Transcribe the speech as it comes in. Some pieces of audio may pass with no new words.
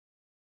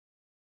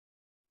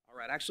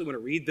right, I actually want to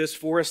read this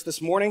for us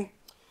this morning,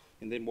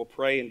 and then we'll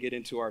pray and get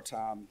into our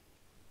time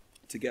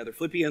together.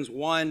 Philippians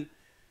 1,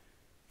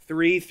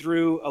 3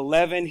 through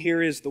 11,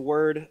 here is the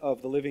word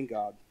of the living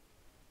God.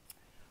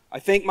 I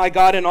thank my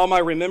God in all my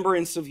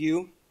remembrance of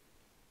you,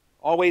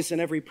 always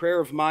in every prayer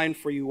of mine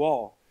for you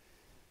all,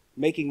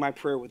 making my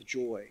prayer with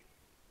joy,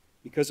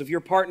 because of your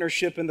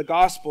partnership in the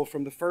gospel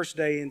from the first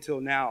day until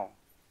now.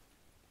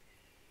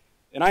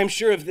 And I am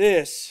sure of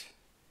this,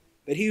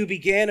 that he who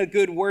began a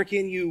good work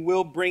in you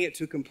will bring it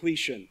to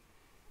completion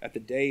at the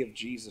day of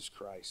Jesus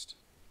Christ.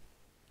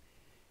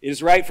 It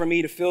is right for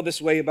me to feel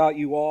this way about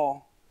you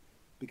all,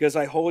 because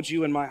I hold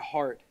you in my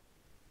heart.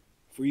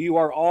 For you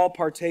are all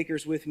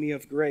partakers with me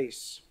of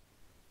grace,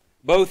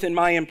 both in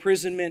my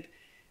imprisonment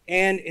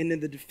and in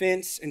the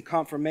defense and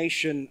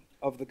confirmation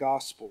of the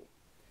gospel.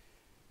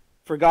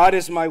 For God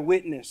is my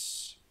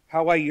witness,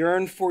 how I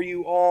yearn for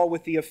you all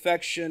with the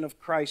affection of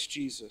Christ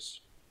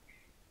Jesus.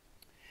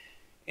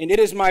 And it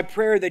is my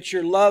prayer that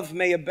your love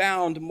may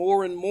abound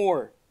more and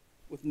more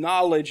with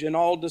knowledge and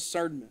all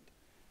discernment,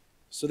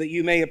 so that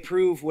you may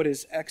approve what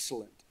is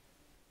excellent,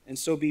 and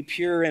so be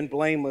pure and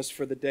blameless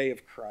for the day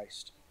of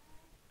Christ,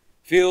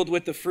 filled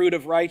with the fruit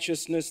of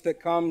righteousness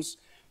that comes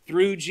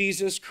through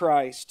Jesus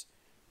Christ,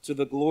 to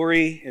the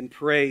glory and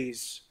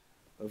praise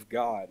of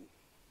God.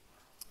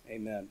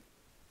 Amen.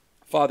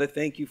 Father,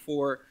 thank you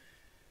for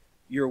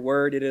your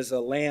word. It is a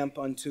lamp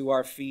unto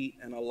our feet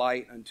and a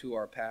light unto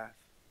our path.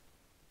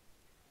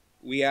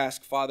 We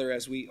ask, Father,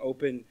 as we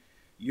open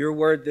your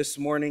word this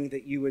morning,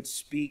 that you would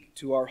speak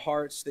to our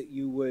hearts, that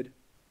you would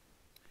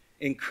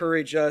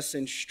encourage us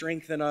and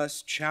strengthen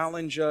us,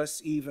 challenge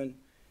us even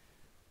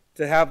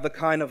to have the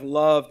kind of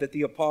love that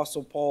the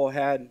Apostle Paul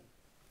had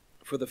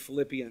for the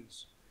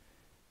Philippians,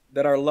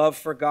 that our love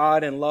for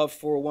God and love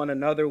for one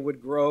another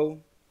would grow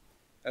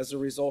as a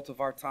result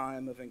of our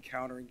time of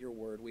encountering your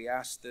word. We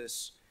ask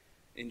this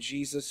in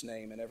Jesus'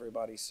 name, and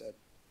everybody said,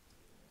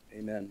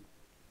 amen.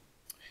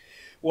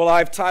 Well,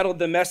 I've titled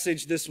the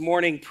message this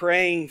morning,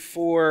 Praying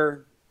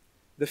for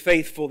the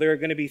Faithful. There are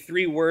going to be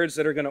three words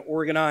that are going to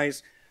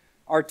organize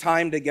our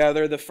time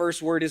together. The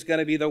first word is going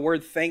to be the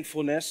word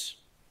thankfulness,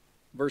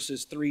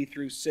 verses 3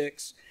 through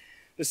 6.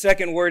 The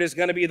second word is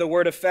going to be the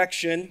word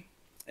affection,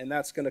 and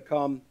that's going to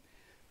come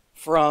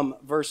from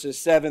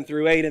verses 7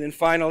 through 8. And then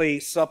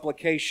finally,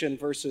 supplication,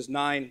 verses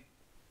 9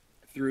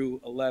 through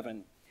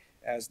 11,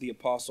 as the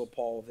Apostle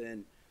Paul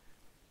then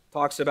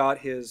talks about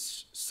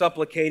his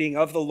supplicating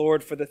of the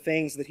Lord for the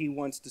things that he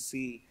wants to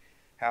see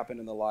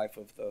happen in the life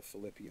of the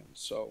Philippians.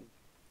 So,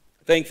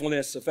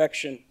 thankfulness,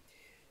 affection,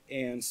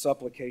 and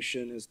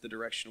supplication is the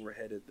direction we're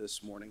headed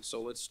this morning.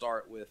 So let's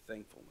start with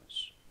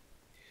thankfulness.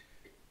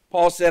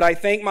 Paul said, I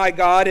thank my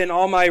God in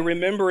all my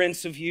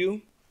remembrance of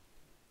you,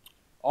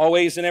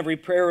 always in every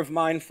prayer of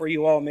mine for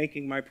you all,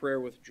 making my prayer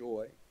with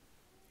joy.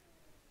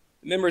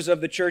 The members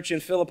of the church in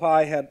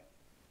Philippi had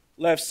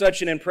left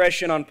such an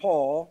impression on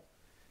Paul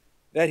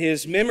that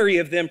his memory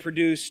of them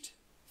produced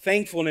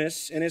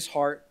thankfulness in his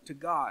heart to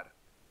God.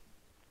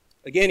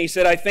 Again, he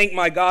said, I thank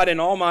my God in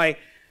all my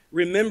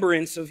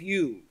remembrance of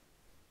you.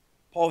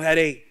 Paul had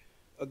a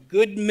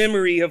good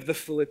memory of the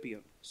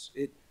Philippians.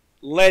 It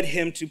led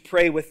him to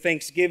pray with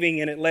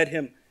thanksgiving, and it led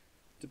him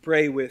to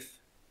pray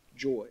with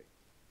joy.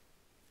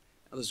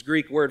 Now, this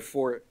Greek word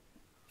for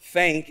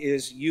thank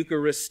is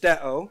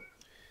eucharisteo.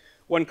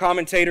 One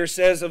commentator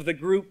says of the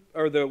group,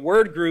 or the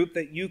word group,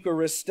 that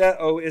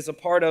eucharisteo is a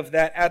part of,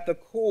 that at the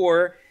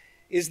core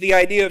is the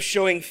idea of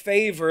showing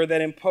favor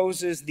that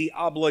imposes the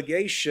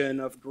obligation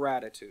of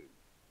gratitude.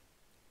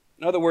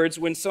 In other words,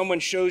 when someone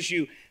shows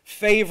you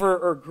favor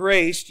or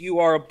grace, you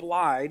are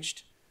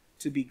obliged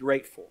to be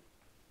grateful.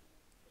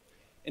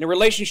 In a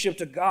relationship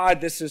to God,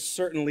 this is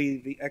certainly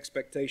the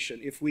expectation.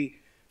 If we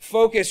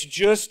focus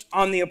just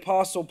on the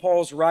Apostle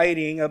Paul's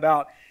writing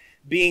about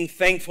being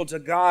thankful to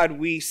God,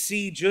 we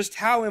see just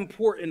how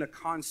important a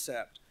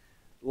concept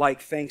like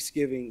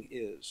thanksgiving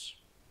is.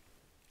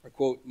 I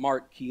quote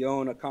Mark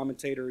Keown, a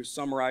commentator who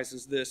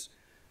summarizes this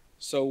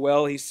so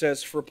well. He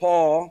says, for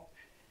Paul,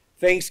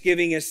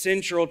 thanksgiving is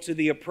central to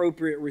the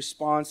appropriate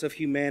response of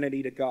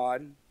humanity to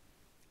God,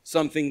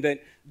 something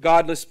that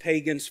godless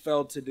pagans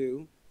failed to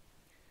do.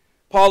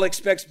 Paul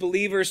expects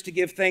believers to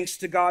give thanks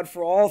to God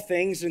for all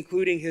things,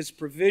 including his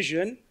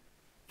provision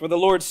for the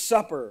Lord's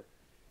Supper,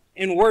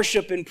 in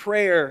worship and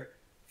prayer,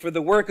 for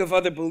the work of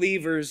other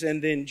believers,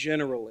 and then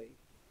generally.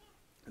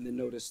 And then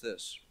notice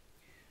this.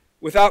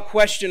 Without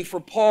question, for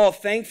Paul,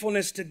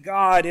 thankfulness to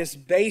God is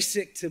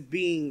basic to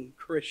being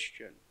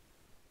Christian.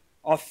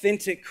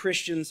 Authentic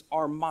Christians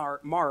are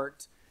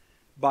marked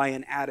by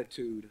an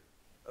attitude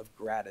of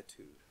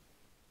gratitude.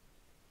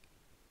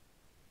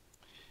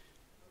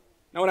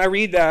 Now, when I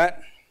read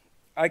that,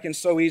 I can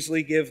so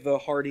easily give the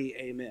hearty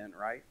amen,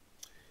 right?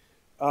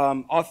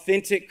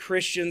 Authentic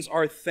Christians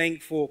are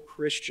thankful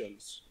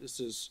Christians. This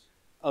is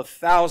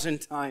 1,000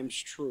 times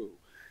true.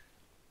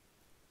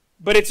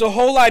 But it's a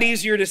whole lot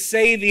easier to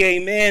say the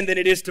amen than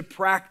it is to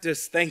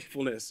practice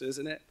thankfulness,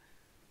 isn't it?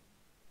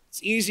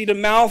 It's easy to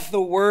mouth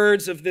the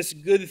words of this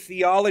good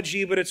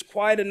theology, but it's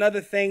quite another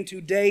thing to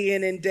day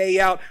in and day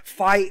out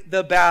fight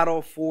the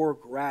battle for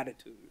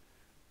gratitude.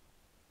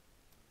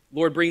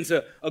 Lord brings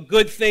a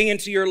good thing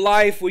into your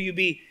life. Will you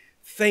be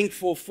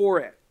thankful for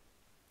it?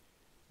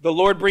 The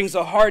Lord brings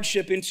a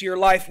hardship into your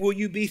life. Will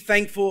you be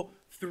thankful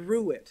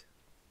through it?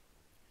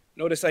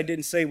 Notice I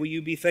didn't say, will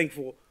you be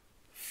thankful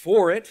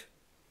for it?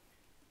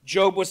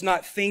 Job was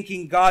not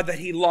thanking God that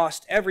he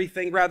lost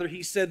everything. Rather,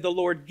 he said, the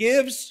Lord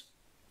gives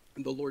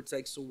and the Lord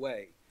takes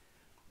away.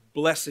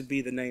 Blessed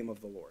be the name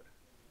of the Lord.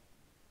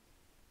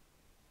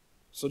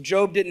 So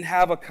Job didn't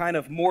have a kind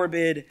of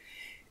morbid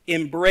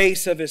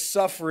embrace of his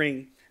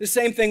suffering. The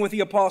same thing with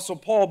the Apostle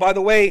Paul. By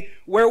the way,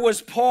 where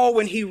was Paul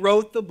when he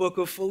wrote the book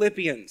of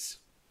Philippians?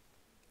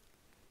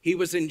 He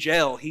was in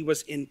jail. He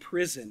was in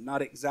prison.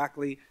 Not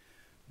exactly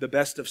the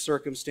best of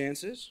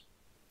circumstances.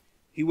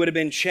 He would have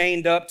been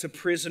chained up to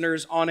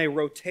prisoners on a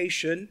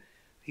rotation.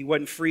 He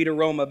wasn't free to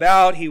roam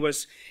about. He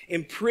was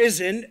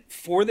imprisoned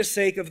for the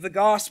sake of the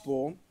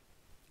gospel.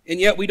 And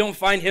yet we don't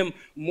find him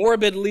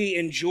morbidly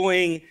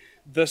enjoying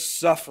the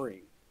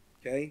suffering.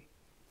 Okay?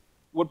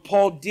 What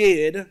Paul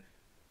did,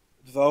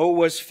 though,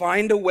 was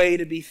find a way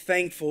to be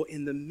thankful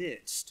in the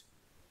midst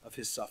of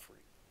his suffering.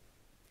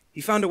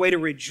 He found a way to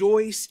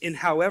rejoice in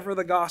however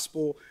the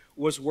gospel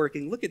was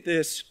working. Look at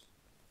this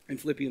in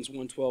Philippians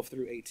 1:12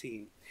 through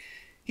 18.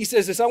 He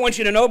says this, I want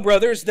you to know,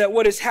 brothers, that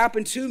what has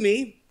happened to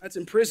me, that's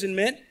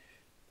imprisonment,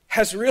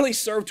 has really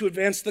served to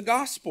advance the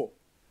gospel.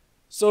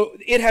 So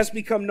it has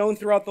become known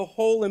throughout the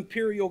whole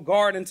imperial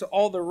guard and to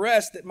all the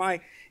rest that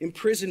my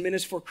imprisonment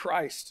is for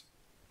Christ.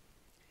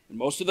 And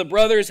most of the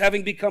brothers,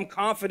 having become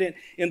confident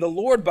in the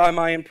Lord by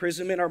my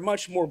imprisonment, are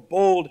much more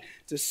bold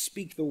to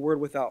speak the word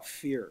without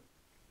fear.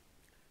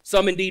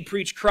 Some indeed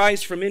preach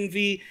Christ from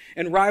envy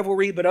and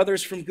rivalry, but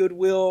others from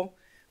goodwill.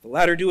 The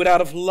latter do it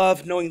out of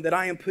love, knowing that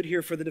I am put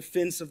here for the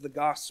defense of the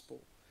gospel.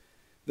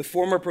 The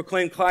former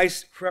proclaim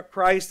Christ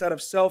out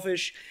of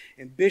selfish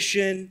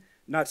ambition,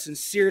 not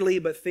sincerely,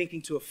 but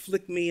thinking to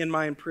afflict me in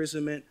my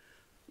imprisonment.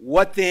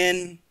 What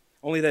then?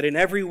 Only that in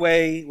every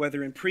way,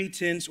 whether in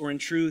pretense or in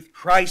truth,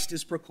 Christ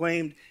is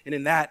proclaimed, and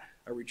in that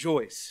I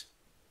rejoice.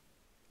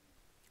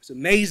 It's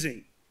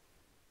amazing.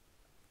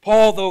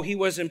 Paul, though he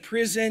was in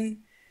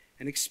prison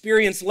and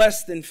experienced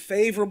less than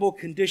favorable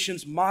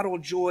conditions,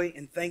 modeled joy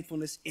and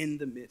thankfulness in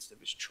the midst of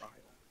his trial.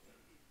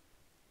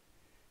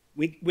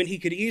 When he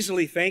could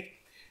easily think,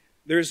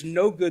 there's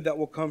no good that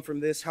will come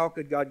from this. How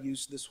could God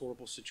use this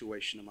horrible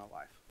situation in my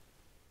life?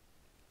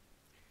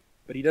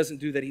 But he doesn't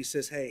do that. He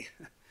says, hey,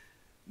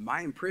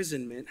 my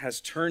imprisonment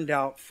has turned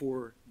out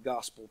for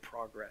gospel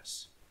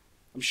progress.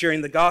 I'm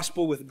sharing the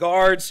gospel with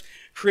guards.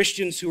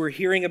 Christians who are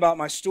hearing about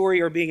my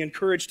story are being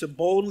encouraged to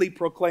boldly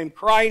proclaim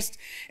Christ.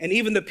 And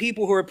even the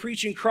people who are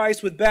preaching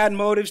Christ with bad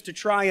motives to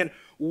try and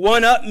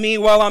one-up me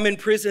while I'm in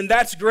prison,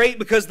 that's great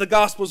because the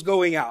gospel's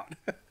going out.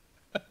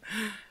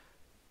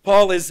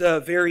 Paul is a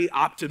very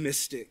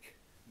optimistic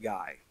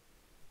guy,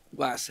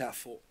 glass half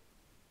full.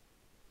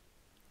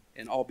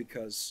 And all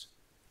because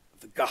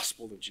of the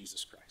gospel of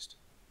Jesus Christ.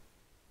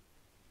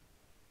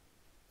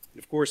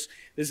 And of course,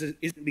 this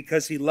isn't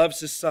because he loves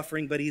his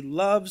suffering, but he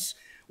loves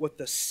what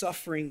the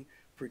suffering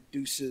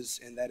produces,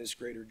 and that is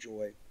greater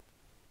joy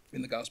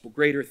in the gospel,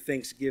 greater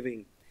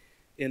thanksgiving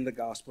in the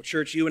gospel.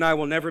 Church, you and I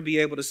will never be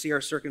able to see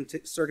our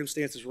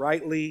circumstances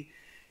rightly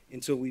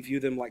until we view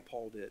them like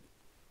Paul did.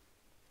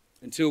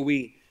 Until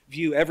we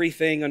view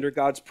everything under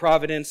God's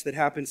providence that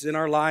happens in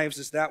our lives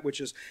as that which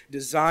is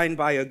designed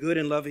by a good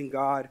and loving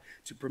God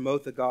to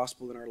promote the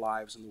gospel in our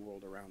lives and the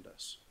world around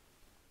us.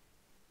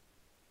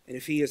 And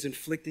if he is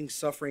inflicting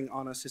suffering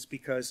on us, it's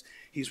because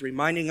he's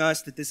reminding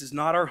us that this is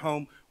not our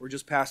home, we're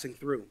just passing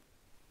through.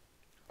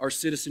 Our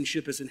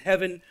citizenship is in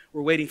heaven.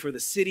 We're waiting for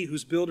the city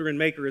whose builder and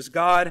maker is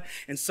God,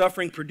 and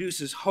suffering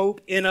produces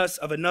hope in us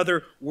of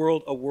another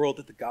world, a world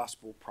that the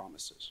gospel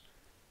promises.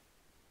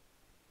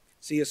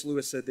 C.S.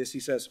 Lewis said this,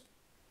 he says,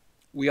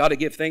 we ought to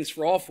give thanks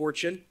for all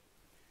fortune.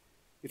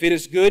 If it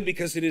is good,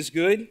 because it is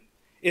good.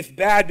 If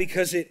bad,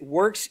 because it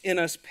works in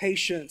us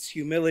patience,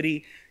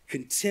 humility,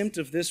 contempt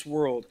of this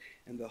world,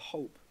 and the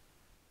hope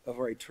of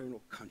our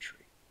eternal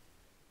country.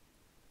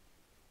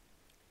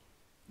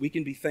 We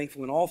can be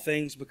thankful in all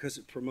things because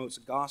it promotes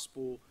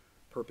gospel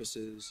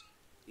purposes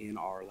in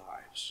our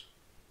lives.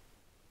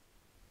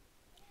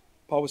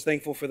 Paul was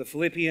thankful for the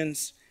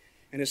Philippians,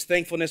 and his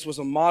thankfulness was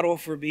a model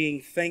for being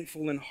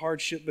thankful in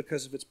hardship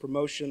because of its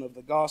promotion of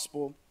the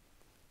gospel.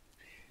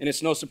 And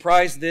it's no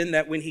surprise then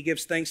that when he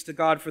gives thanks to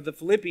God for the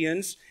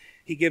Philippians,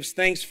 he gives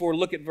thanks for,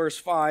 look at verse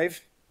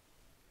 5,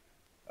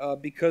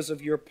 because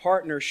of your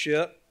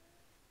partnership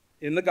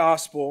in the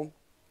gospel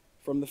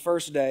from the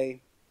first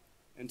day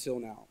until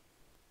now.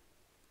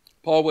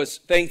 Paul was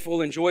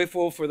thankful and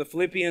joyful for the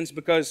Philippians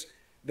because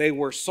they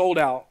were sold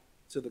out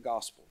to the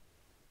gospel.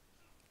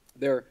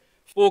 Their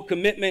full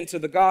commitment to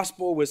the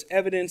gospel was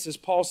evidence, as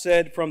Paul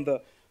said, from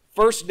the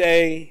first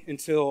day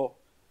until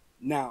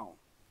now.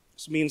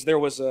 This means there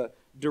was a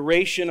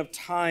duration of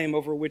time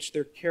over which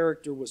their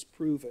character was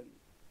proven.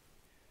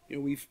 You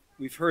know,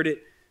 we've heard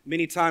it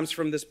many times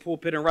from this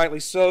pulpit, and rightly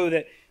so,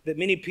 that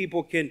many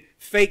people can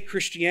fake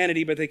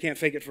Christianity, but they can't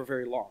fake it for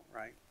very long,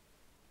 right?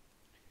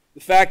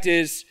 The fact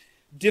is,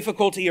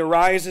 difficulty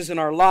arises in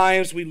our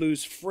lives. We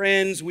lose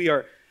friends. We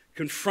are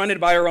confronted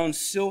by our own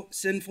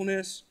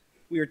sinfulness.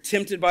 We are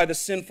tempted by the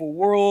sinful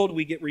world.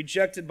 We get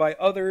rejected by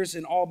others,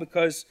 and all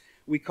because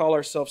we call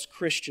ourselves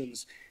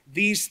Christians.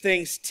 These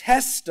things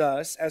test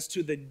us as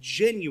to the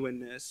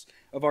genuineness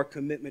of our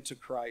commitment to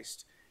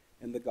Christ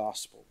and the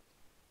gospel.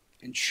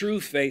 And true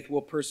faith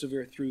will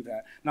persevere through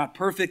that. Not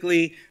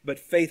perfectly, but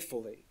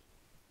faithfully.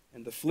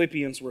 And the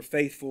Philippians were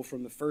faithful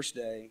from the first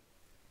day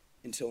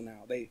until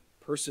now. They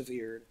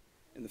persevered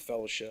in the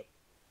fellowship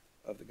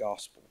of the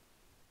gospel.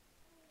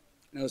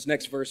 Now, this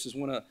next verse is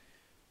one of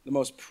the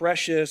most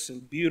precious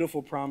and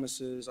beautiful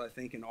promises, I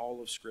think, in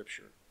all of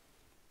Scripture.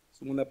 It's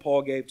the one that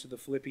Paul gave to the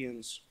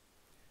Philippians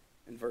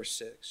in verse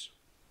 6.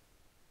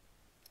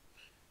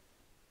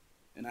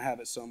 And I have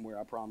it somewhere,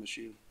 I promise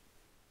you.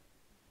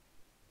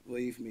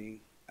 Believe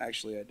me,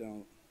 actually I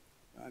don't.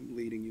 I'm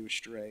leading you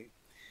astray.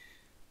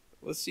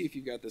 Let's see if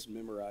you got this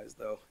memorized,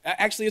 though.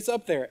 Actually, it's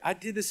up there. I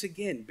did this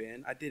again,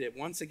 Ben. I did it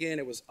once again.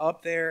 It was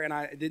up there, and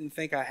I didn't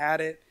think I had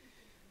it.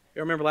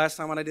 You remember last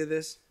time when I did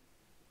this?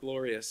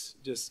 Glorious.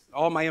 Just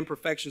all my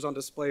imperfections on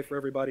display for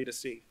everybody to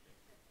see.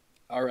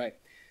 All right.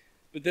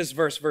 But this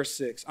verse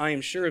 6, I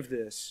am sure of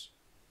this,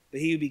 that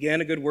he who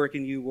began a good work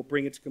in you will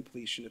bring it to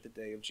completion at the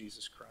day of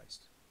Jesus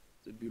Christ.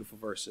 It's a beautiful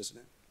verse, isn't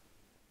it?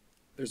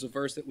 There's a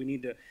verse that we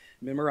need to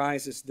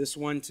memorize. It's this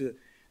one. To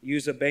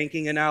use a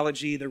banking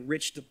analogy, the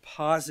rich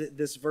deposit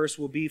this verse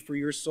will be for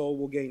your soul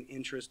will gain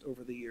interest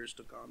over the years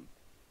to come.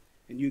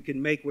 And you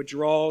can make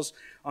withdrawals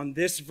on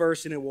this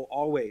verse, and it will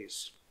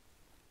always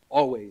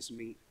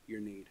meet your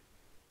need.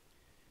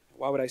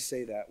 Why would I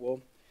say that?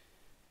 Well,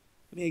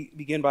 let me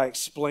begin by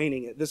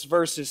explaining it. This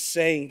verse is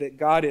saying that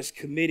God is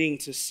committing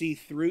to see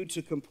through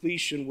to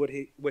completion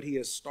what he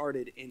has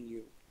started in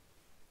you.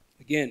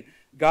 Again,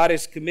 God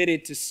is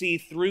committed to see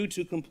through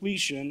to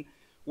completion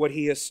what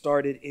he has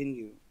started in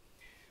you.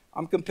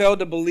 I'm compelled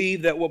to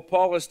believe that what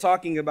Paul is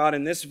talking about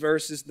in this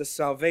verse is the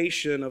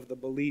salvation of the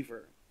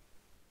believer.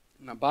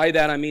 Now, by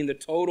that I mean the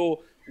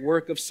total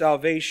work of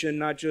salvation,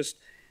 not just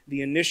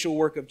the initial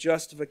work of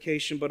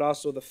justification, but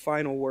also the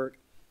final work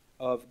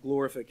of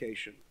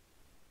glorification.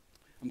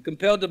 I'm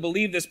compelled to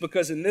believe this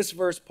because in this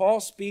verse, Paul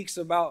speaks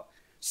about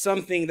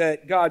something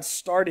that God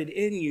started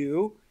in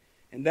you,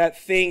 and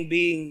that thing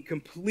being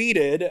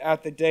completed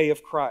at the day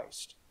of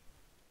Christ.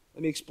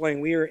 Let me explain.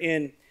 We are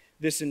in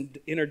this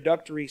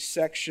introductory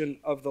section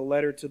of the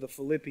letter to the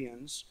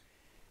Philippians.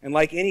 And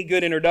like any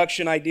good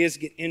introduction, ideas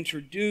get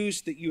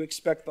introduced that you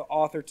expect the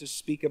author to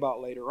speak about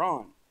later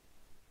on.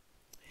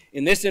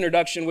 In this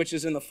introduction, which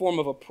is in the form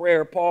of a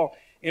prayer, Paul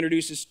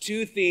introduces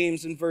two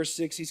themes in verse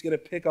 6 he's going to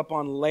pick up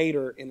on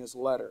later in his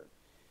letter.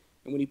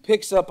 And when he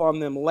picks up on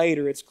them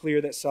later, it's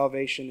clear that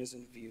salvation is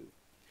in view.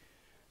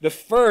 The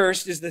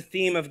first is the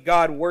theme of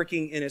God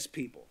working in his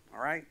people,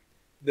 all right?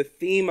 The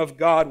theme of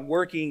God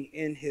working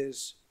in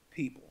his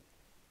people.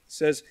 It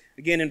says,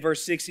 again in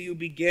verse 6, he who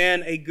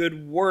began a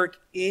good work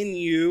in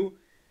you.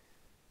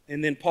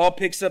 And then Paul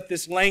picks up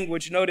this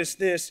language. Notice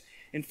this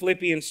in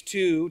Philippians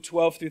 2,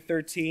 12 through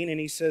 13, and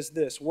he says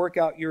this, work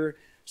out your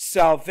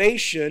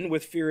salvation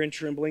with fear and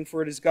trembling,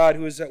 for it is God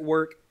who is at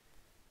work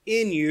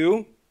in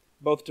you,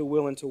 both to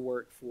will and to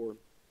work for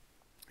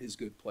his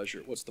good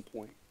pleasure. What's the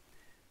point?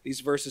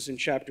 These verses in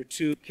chapter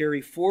 2 carry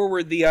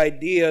forward the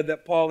idea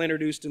that Paul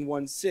introduced in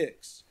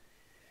 1:6.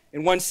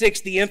 In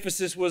 1:6, the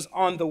emphasis was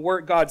on the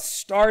work God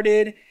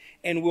started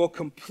and will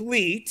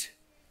complete.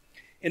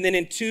 And then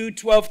in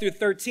 2:12 through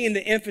 13,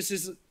 the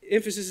emphasis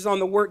is on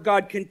the work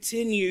God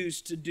continues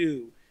to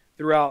do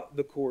throughout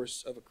the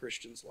course of a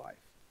Christian's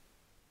life.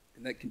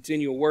 And that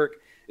continual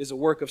work is a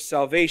work of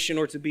salvation,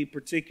 or to be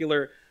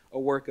particular, a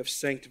work of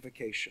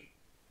sanctification.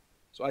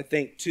 So I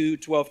think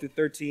 2:12 through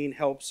 13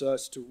 helps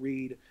us to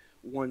read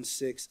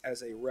 1:6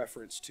 as a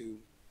reference to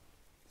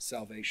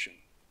salvation.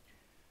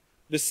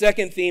 The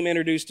second theme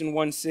introduced in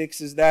 1:6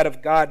 is that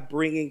of God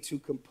bringing to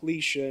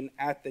completion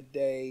at the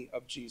day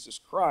of Jesus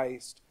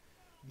Christ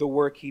the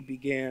work he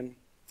began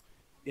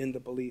in the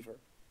believer.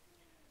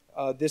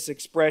 This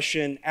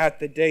expression, at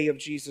the day of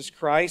Jesus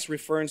Christ,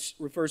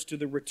 refers to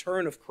the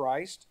return of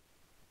Christ.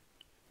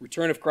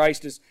 Return of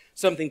Christ is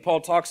something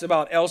Paul talks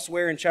about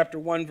elsewhere in chapter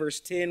 1,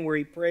 verse 10, where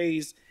he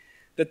prays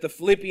that the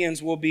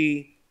Philippians will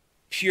be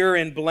pure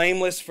and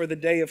blameless for the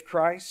day of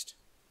Christ.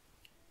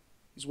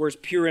 These words,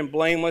 pure and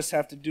blameless,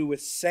 have to do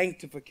with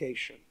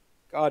sanctification.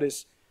 God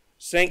is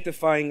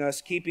sanctifying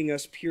us, keeping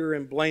us pure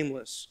and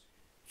blameless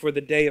for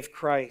the day of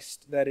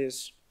Christ, that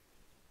is,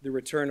 the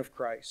return of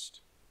Christ.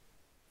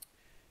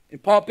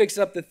 And Paul picks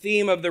up the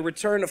theme of the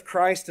return of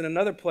Christ in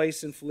another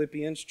place in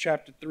Philippians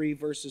chapter 3,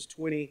 verses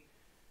 20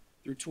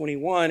 through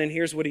 21, and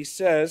here's what he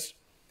says,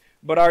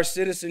 but our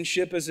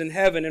citizenship is in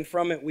heaven, and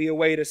from it we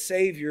await a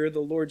Savior, the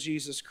Lord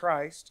Jesus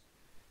Christ.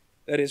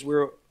 That is,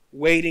 we're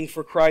waiting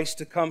for Christ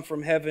to come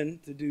from heaven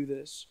to do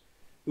this,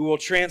 who will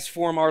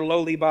transform our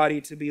lowly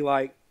body to be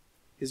like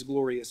his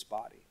glorious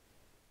body.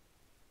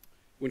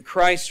 When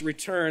Christ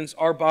returns,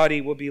 our body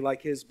will be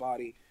like his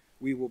body.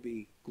 We will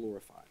be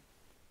glorified.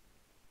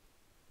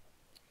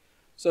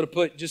 So to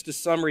put just a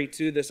summary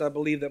to this, I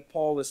believe that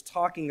Paul is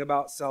talking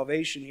about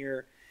salvation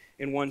here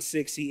in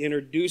 1:6. He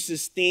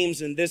introduces themes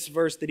in this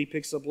verse that he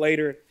picks up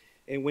later,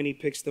 and when he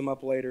picks them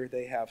up later,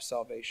 they have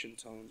salvation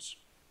tones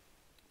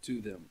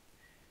to them.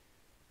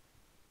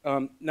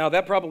 Now,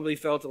 that probably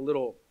felt a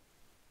little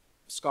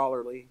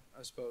scholarly,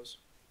 I suppose.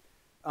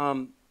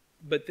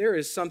 But there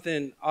is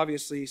something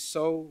obviously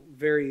so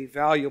very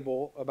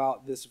valuable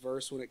about this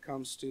verse when it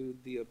comes to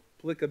the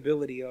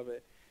applicability of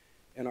it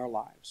in our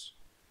lives.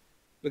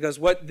 Because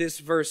what this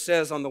verse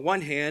says on the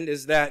one hand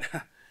is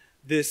that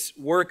this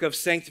work of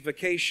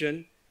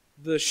sanctification,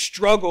 the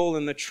struggle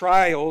and the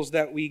trials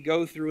that we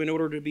go through in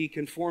order to be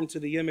conformed to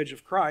the image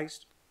of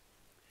Christ,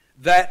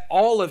 that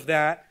all of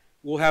that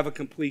will have a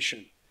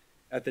completion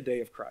at the day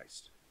of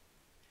Christ.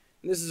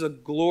 And this is a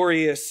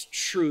glorious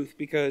truth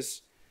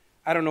because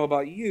I don't know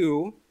about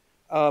you,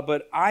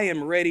 but I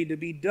am ready to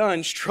be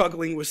done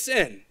struggling with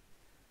sin.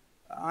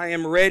 I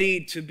am ready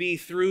to be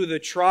through the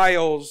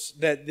trials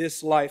that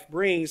this life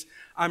brings.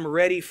 I'm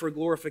ready for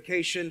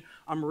glorification.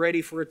 I'm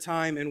ready for a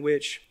time in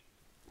which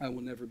I will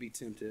never be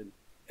tempted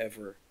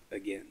ever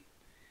again.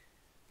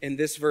 And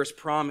this verse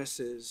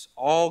promises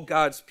all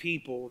God's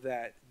people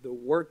that the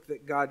work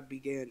that God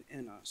began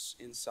in us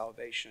in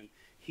salvation,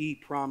 he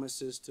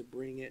promises to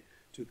bring it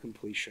to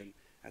completion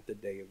at the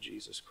day of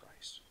Jesus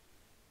Christ.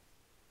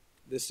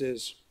 This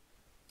is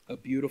a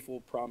beautiful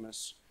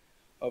promise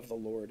of the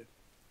Lord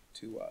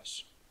to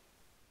us.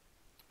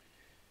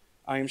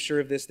 I am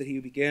sure of this, that he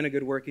who began a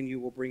good work in you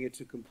will bring it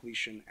to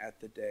completion at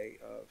the day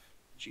of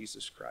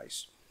Jesus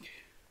Christ.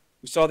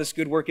 We saw this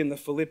good work in the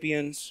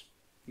Philippians.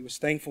 He was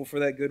thankful for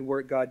that good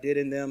work God did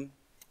in them,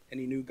 and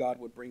he knew God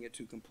would bring it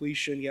to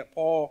completion. Yet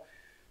Paul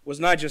was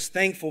not just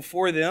thankful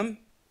for them,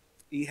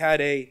 he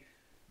had a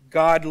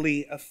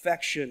godly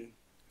affection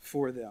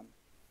for them.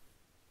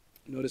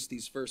 Notice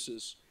these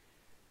verses.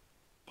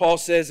 Paul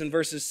says in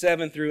verses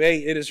 7 through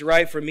 8, "It is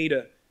right for me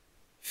to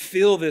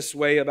feel this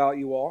way about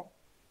you all,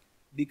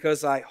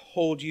 because I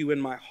hold you in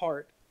my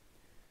heart.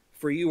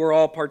 For you are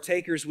all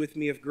partakers with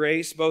me of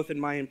grace, both in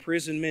my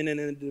imprisonment and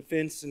in the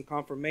defense and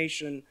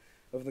confirmation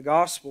of the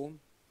gospel.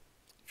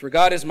 For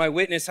God is my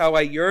witness how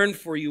I yearn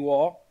for you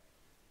all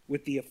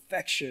with the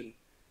affection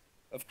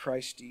of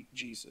Christ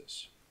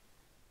Jesus."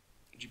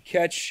 Did you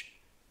catch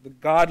the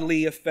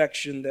godly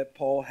affection that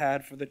Paul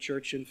had for the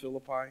church in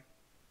Philippi?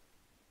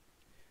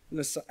 And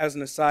as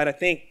an aside, I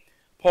think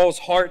Paul's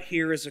heart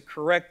here is a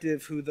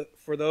corrective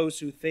for those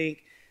who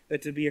think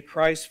that to be a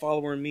Christ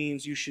follower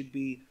means you should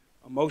be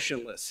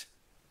emotionless.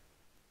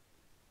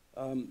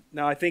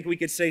 Now, I think we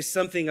could say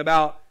something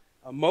about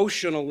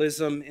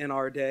emotionalism in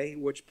our day,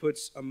 which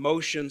puts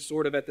emotion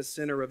sort of at the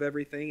center of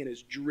everything and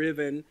is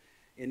driven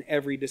in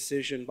every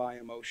decision by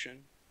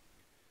emotion.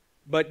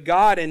 But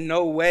God in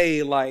no way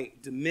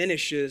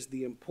diminishes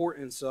the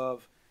importance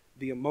of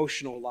the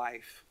emotional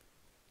life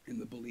in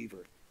the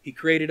believer. He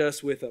created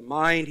us with a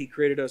mind. He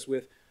created us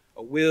with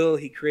a will.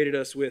 He created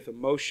us with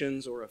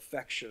emotions or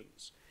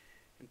affections.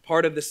 And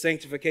part of the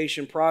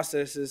sanctification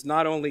process is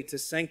not only to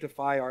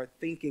sanctify our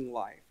thinking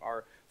life,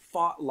 our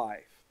thought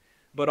life,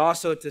 but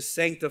also to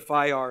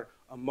sanctify our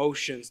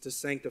emotions, to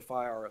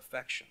sanctify our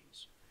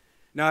affections.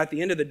 Now, at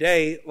the end of the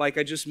day, like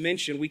I just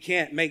mentioned, we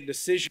can't make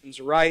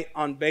decisions right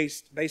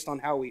based on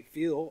how we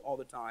feel all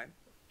the time.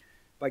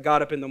 If I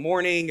got up in the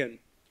morning and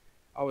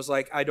I was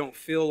like, I don't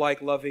feel like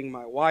loving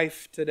my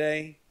wife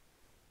today,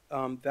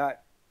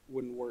 that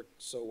wouldn't work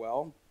so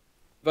well.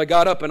 If I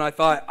got up and I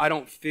thought, I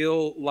don't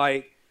feel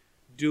like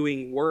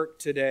doing work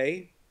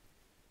today,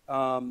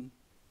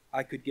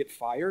 I could get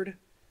fired.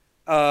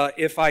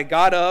 If I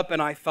got up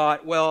and I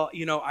thought, well,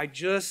 I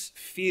just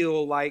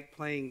feel like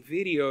playing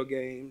video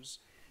games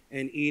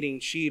and eating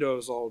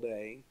Cheetos all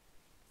day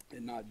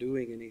and not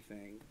doing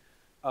anything,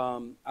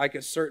 I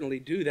could certainly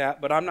do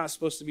that, but I'm not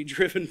supposed to be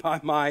driven by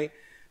my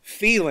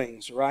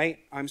feelings, right?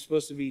 I'm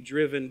supposed to be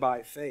driven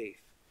by faith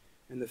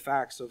and the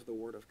facts of the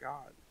Word of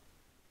God.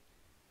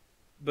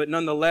 But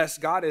nonetheless,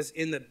 God is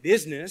in the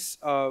business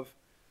of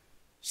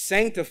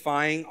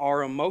sanctifying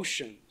our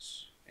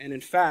emotions. And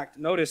in fact,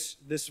 notice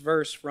this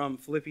verse from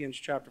Philippians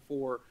chapter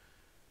 4,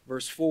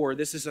 verse 4.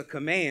 This is a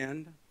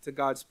command to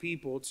God's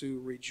people to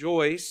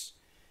rejoice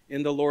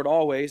in the Lord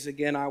always.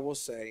 Again, I will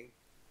say,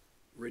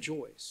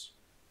 rejoice.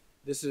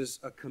 This is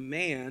a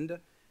command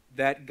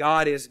that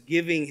God is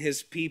giving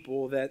his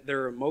people, that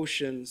their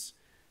emotions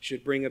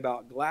should bring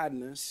about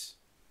gladness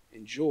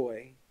and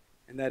joy.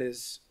 And that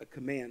is a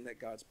command that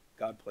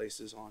God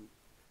places on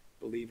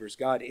believers.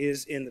 God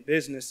is in the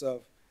business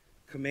of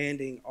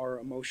commanding our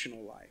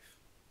emotional life.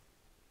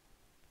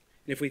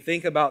 And if we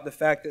think about the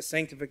fact that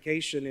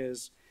sanctification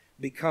is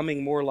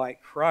becoming more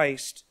like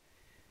Christ,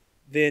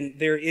 then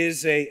there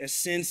is a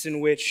sense in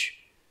which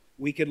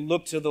we could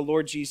look to the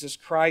Lord Jesus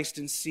Christ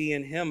and see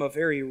in him a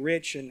very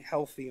rich and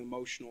healthy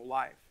emotional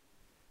life.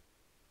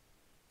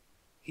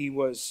 He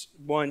was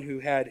one who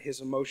had his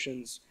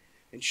emotions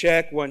in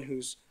check, one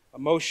whose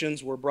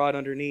emotions were brought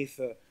underneath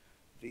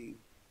the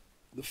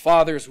the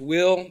Father's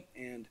will,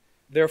 and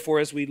therefore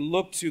as we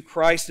look to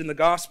Christ in the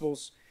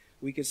Gospels,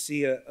 we could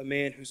see a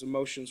man whose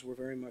emotions were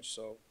very much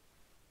so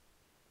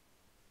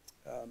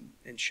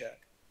in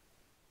check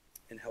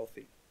and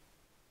healthy.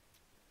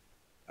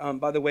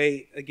 By the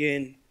way,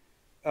 again,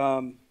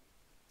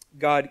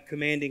 God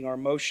commanding our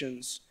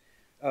emotions,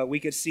 we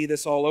could see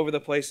this all over the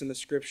place in the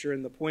Scripture,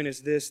 and the point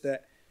is this,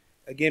 that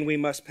again, we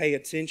must pay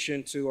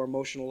attention to our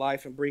emotional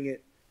life and bring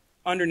it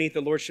underneath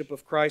the lordship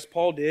of Christ.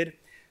 Paul did.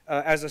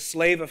 As a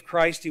slave of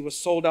Christ, he was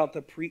sold out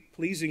to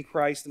pleasing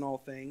Christ in all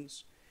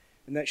things,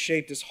 and that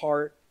shaped his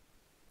heart.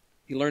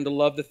 He learned to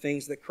love the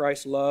things that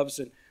Christ loves,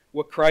 and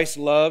what Christ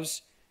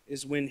loves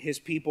is when his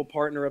people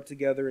partner up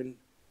together in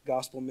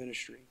gospel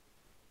ministry.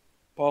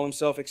 Paul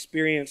himself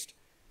experienced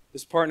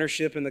this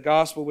partnership in the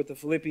gospel with the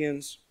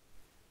Philippians,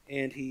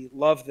 and he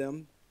loved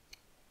them.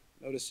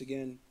 Notice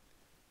again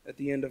at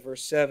the end of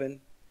verse 7,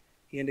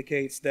 he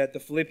indicates that the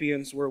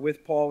Philippians were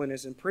with Paul in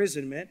his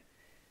imprisonment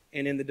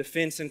and in the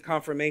defense and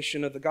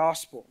confirmation of the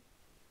gospel.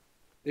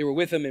 They were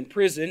with him in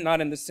prison,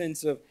 not in the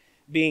sense of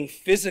being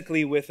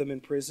physically with him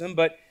in prison,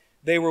 but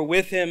they were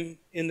with him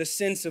in the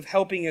sense of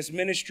helping his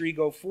ministry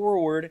go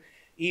forward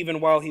even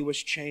while he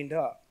was chained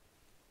up.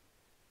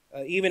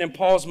 Even in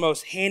Paul's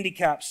most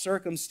handicapped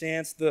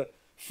circumstance, the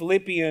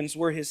Philippians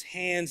were his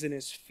hands and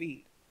his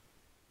feet.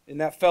 And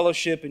that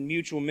fellowship and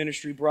mutual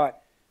ministry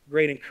brought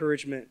great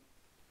encouragement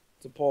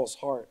to Paul's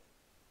heart.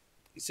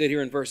 He said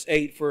here in verse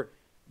 8, "For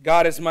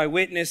God is my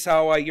witness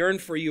how I yearn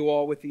for you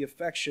all with the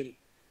affection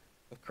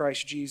of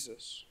Christ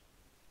Jesus."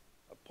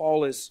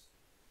 Paul is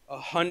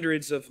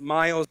hundreds of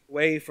miles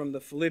away from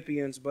the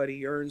Philippians, but he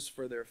yearns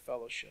for their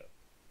fellowship.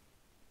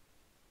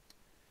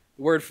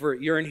 The word for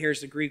yearn here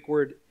is the Greek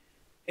word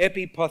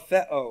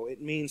epipatheo. It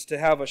means to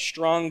have a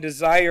strong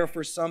desire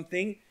for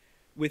something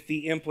with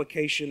the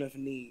implication of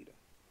need.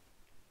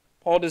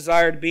 Paul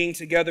desired being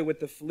together with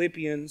the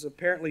Philippians,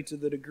 apparently to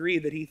the degree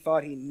that he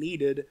thought he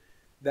needed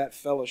that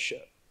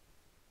fellowship.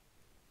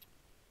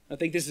 I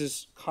think this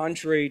is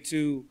contrary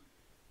to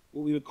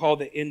what we would call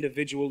the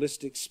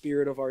individualistic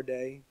spirit of our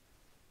day.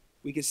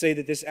 We could say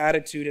that this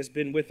attitude has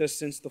been with us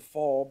since the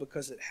fall,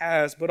 because it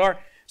has, but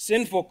our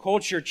sinful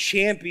culture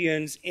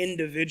champions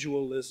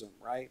individualism,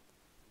 right?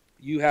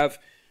 You have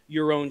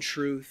your own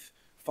truth,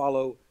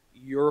 follow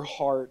your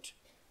heart.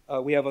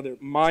 We have other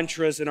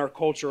mantras in our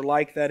culture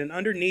like that, and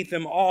underneath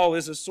them all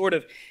is a sort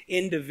of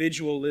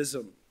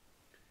individualism.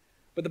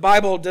 But the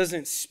Bible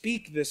doesn't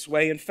speak this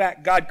way. In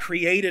fact, God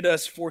created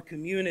us for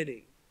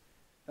community.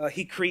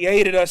 He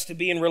created us to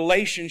be in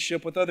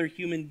relationship with other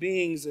human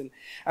beings, and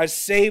as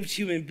saved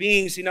human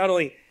beings, He not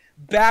only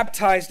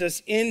baptized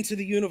us into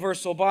the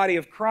universal body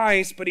of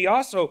Christ, but He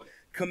also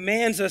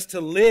commands us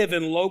to live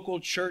in local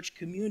church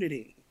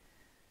community.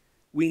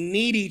 We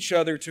need each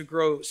other to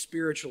grow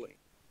spiritually.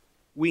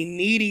 We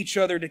need each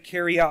other to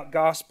carry out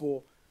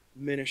gospel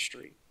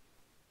ministry.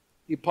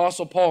 The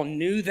Apostle Paul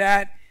knew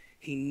that.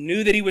 He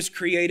knew that he was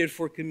created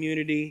for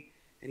community,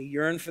 and he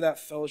yearned for that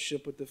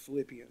fellowship with the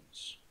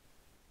Philippians.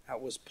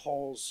 That was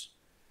Paul's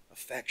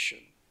affection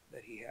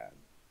that he had.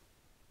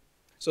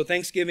 So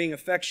thanksgiving,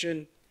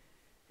 affection,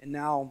 and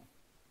now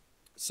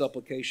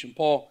supplication.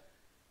 Paul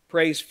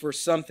prays for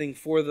something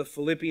for the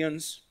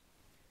Philippians.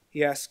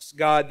 He asks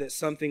God that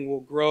something will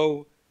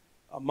grow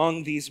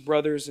among these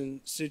brothers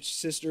and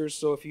sisters.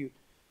 So if you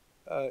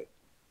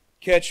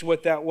catch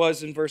what that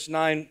was in verse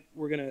 9,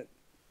 we're going to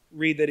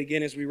read that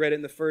again as we read it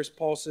in the first.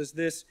 Paul says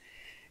this,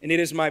 "And it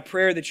is my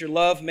prayer that your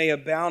love may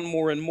abound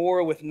more and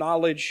more with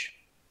knowledge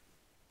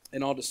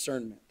and all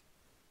discernment."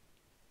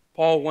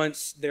 Paul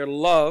wants their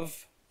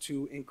love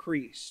to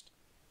increase.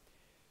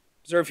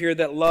 Observe here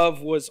that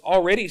love was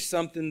already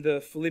something the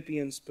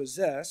Philippians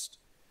possessed.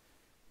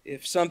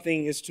 If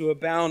something is to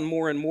abound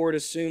more and more, it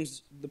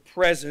assumes the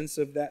presence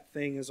of that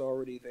thing is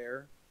already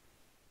there.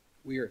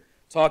 We are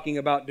talking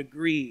about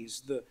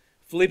degrees. The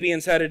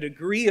Philippians had a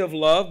degree of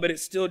love, but it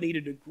still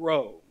needed to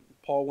grow.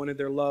 Paul wanted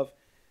their love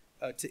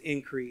to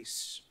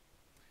increase.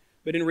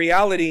 But in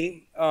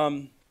reality,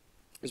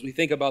 as we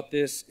think about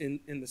this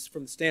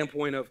from the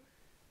standpoint of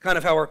kind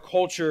of how our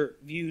culture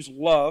views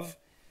love,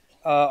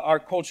 our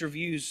culture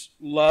views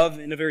love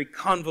in a very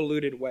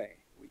convoluted way,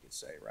 we could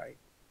say, right?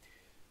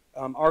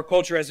 Our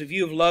culture has a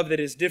view of love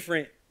that is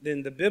different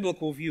than the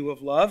biblical view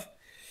of love.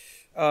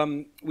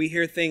 We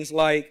hear things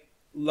like,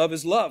 love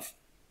is love,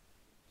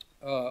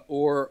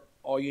 or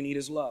all you need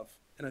is love.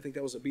 And I think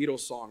that was a Beatles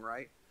song,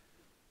 right?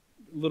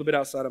 A little bit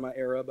outside of my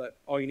era, but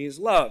all you need is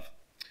love.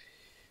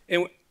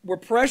 And we're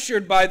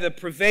pressured by the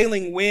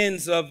prevailing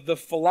winds of the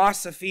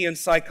philosophy and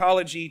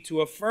psychology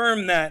to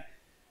affirm that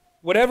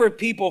whatever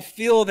people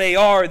feel they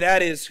are,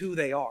 that is who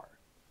they are.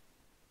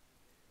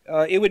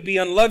 It would be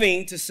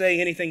unloving to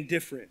say anything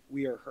different,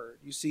 we are heard.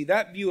 You see,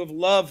 that view of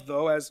love,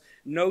 though, has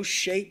no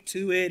shape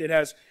to it. It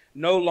has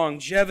no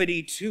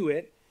longevity to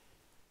it.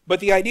 But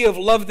the idea of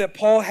love that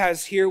Paul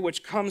has here,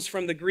 which comes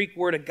from the Greek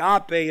word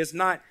agape, is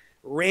not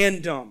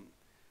random.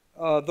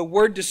 The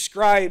word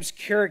describes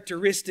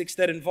characteristics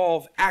that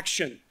involve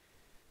action.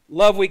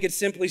 Love, we could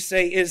simply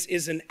say,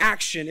 is an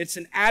action. It's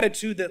an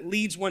attitude that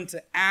leads one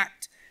to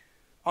act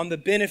on the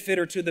benefit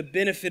or to the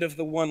benefit of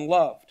the one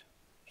loved.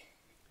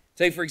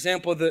 Take, for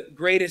example, the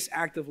greatest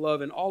act of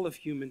love in all of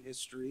human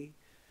history,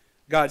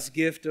 God's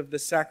gift of the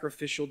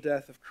sacrificial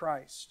death of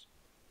Christ.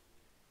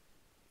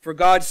 For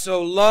God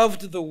so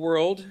loved the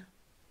world,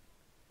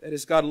 that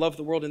is, God loved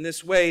the world in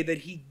this way, that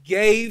He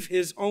gave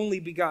His only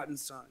begotten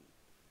Son.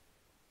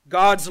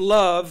 God's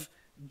love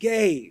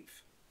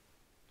gave.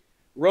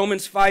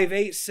 Romans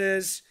 5:8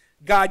 says,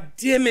 God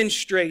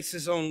demonstrates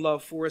His own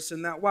love for us,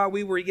 and that while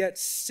we were yet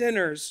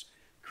sinners,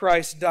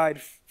 Christ died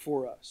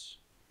for us.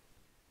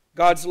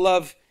 God's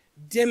love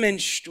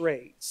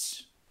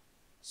demonstrates.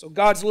 So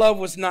God's love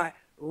was not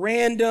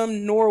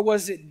random, nor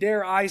was it,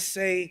 dare I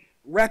say,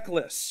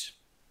 reckless.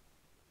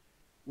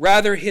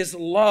 Rather, His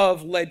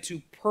love led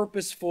to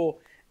purposeful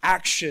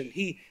action.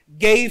 He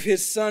gave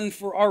His Son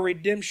for our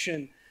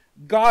redemption.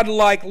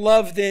 God-like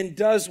love then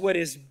does what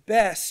is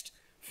best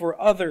for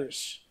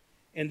others,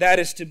 and that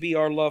is to be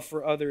our love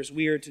for others.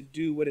 We are to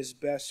do what is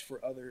best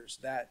for others.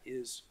 That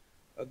is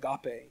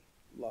agape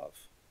love.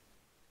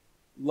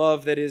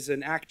 Love that is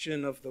an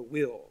action of the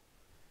will.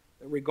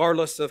 That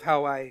regardless of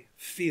how I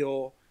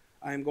feel,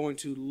 I am going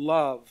to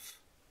love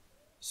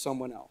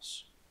someone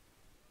else.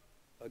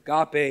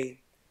 Agape,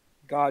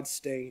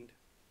 God-stained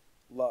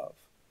love.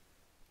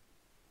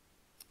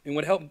 And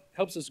what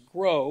helps us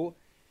grow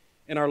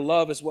in our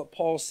love is what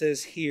Paul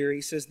says here.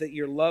 He says that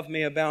your love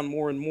may abound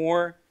more and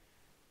more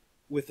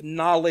with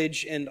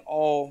knowledge and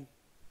all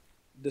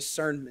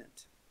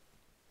discernment.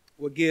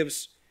 What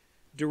gives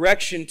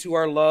direction to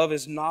our love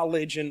is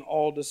knowledge and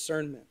all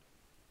discernment.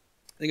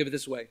 Think of it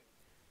this way.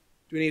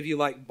 Do any of you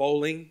like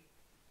bowling?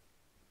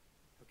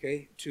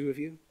 Okay, 2 of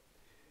you.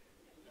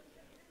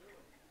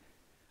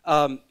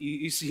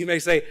 You may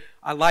say,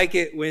 I like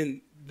it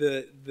when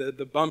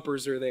the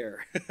bumpers are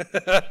there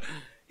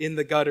in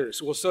the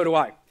gutters. Well, so do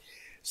I.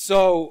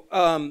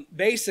 So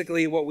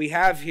basically what we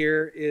have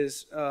here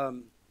is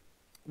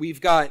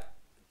we've got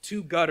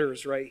 2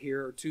 gutters right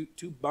here, or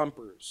two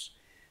bumpers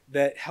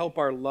that help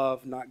our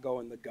love not go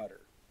in the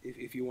gutter,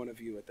 if you want to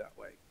view it that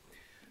way.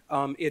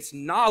 It's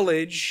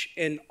knowledge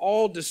and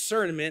all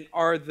discernment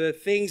are the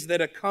things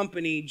that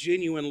accompany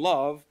genuine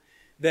love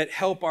that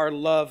help our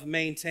love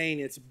maintain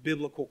its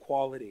biblical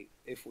quality,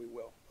 if we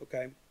will,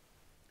 okay?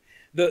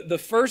 The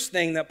first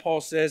thing that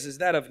Paul says is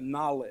that of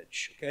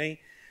knowledge,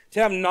 okay? To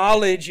have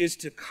knowledge is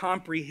to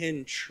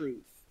comprehend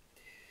truth.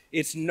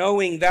 It's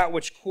knowing that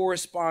which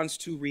corresponds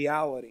to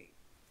reality.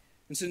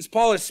 And since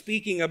Paul is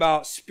speaking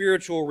about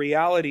spiritual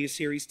realities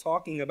here, he's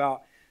talking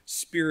about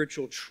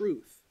spiritual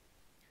truth.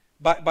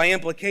 By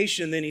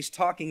implication, then, he's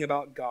talking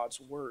about God's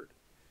Word.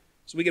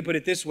 So we can put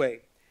it this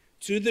way.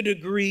 To the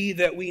degree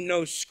that we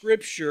know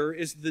Scripture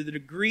is the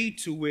degree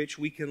to which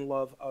we can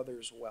love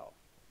others well.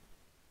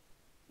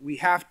 We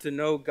have to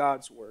know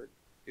God's Word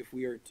if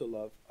we are to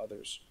love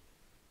others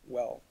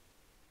well.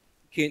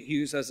 Kent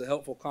Hughes has a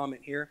helpful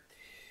comment here.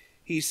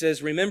 He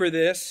says, remember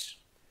this,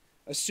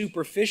 a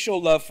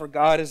superficial love for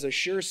God is a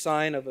sure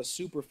sign of a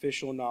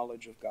superficial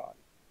knowledge of God.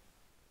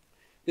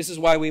 This is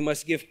why we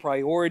must give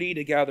priority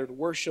to gathered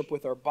worship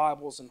with our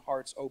Bibles and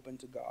hearts open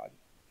to God.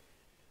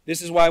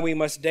 This is why we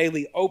must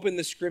daily open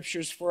the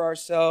Scriptures for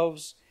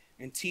ourselves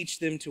and teach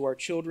them to our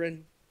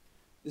children.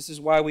 This is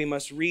why we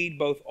must read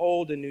both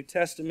Old and New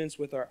Testaments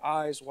with our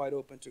eyes wide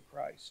open to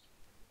Christ.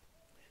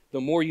 The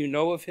more you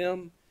know of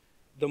Him,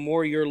 the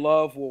more your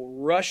love will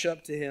rush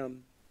up to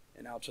Him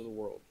and out to the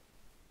world.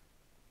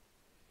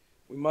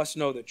 We must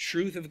know the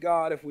truth of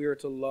God if we are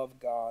to love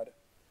God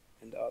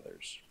and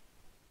others.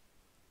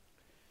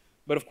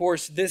 But of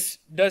course, this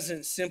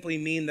doesn't simply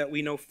mean that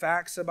we know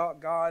facts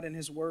about God and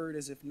His Word,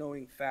 as if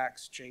knowing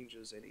facts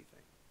changes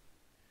anything.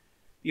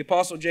 The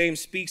Apostle James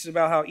speaks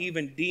about how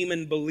even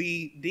demons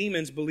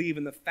believe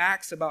in the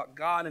facts about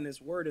God and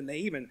His Word, and they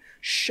even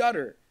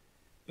shudder.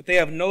 But they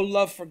have no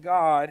love for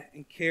God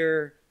and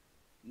care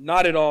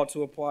not at all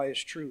to apply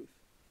His truth.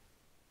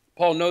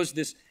 Paul knows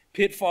this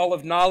pitfall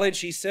of knowledge.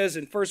 He says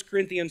in 1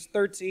 Corinthians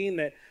 13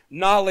 that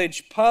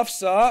knowledge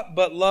puffs up,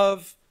 but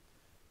love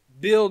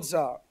builds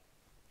up.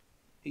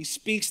 He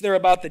speaks there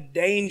about the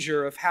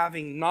danger of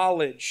having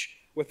knowledge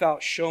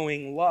without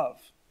showing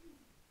love.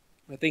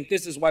 I think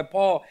this is why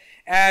Paul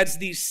adds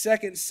these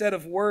second set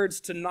of words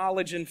to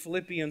knowledge in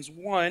Philippians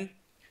 1,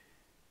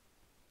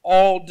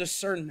 all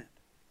discernment.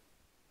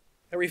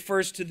 That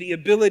refers to the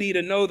ability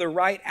to know the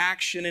right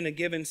action in a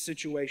given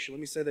situation. Let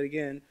me say that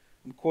again.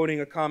 I'm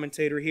quoting a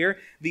commentator here.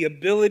 The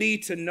ability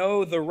to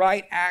know the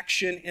right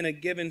action in a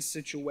given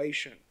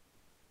situation.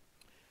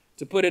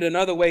 To put it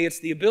another way, it's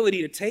the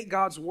ability to take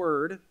God's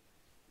Word,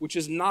 which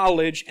is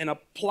knowledge, and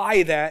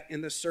apply that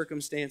in the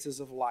circumstances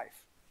of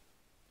life.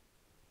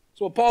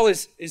 So what Paul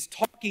is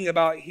talking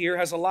about here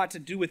has a lot to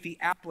do with the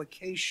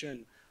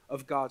application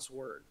of God's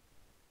Word.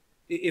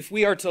 If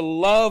we are to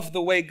love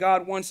the way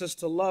God wants us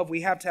to love,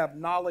 we have to have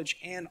knowledge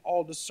and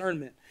all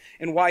discernment.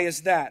 And why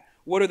is that?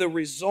 What are the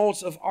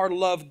results of our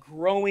love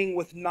growing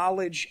with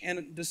knowledge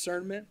and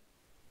discernment?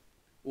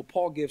 Well,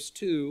 Paul gives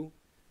 2.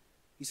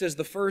 He says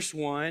the first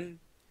one,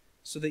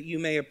 so that you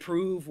may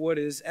approve what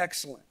is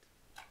excellent.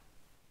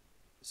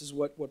 This is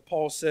what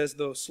Paul says,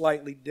 though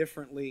slightly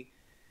differently,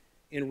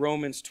 in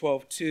Romans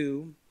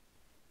 12:2.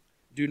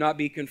 Do not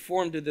be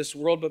conformed to this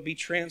world, but be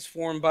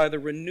transformed by the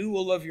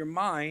renewal of your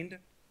mind,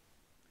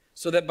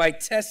 so that by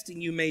testing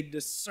you may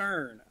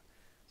discern.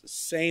 It's the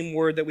same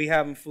word that we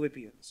have in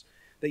Philippians.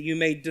 That you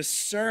may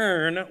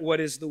discern what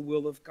is the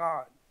will of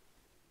God.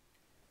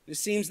 It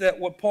seems that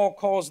what Paul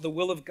calls the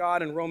will of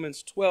God in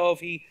Romans 12,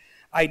 he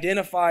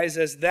identifies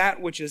as that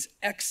which is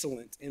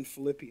excellent in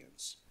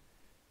Philippians.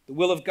 The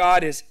will of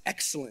God is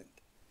excellent.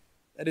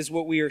 That is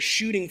what we are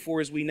shooting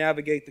for as we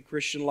navigate the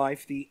Christian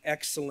life, the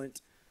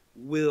excellent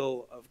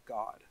will of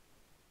God.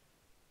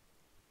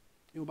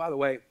 By the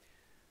way,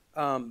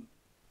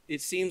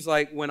 it seems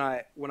like when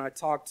I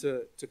talk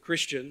to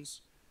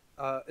Christians,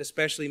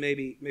 especially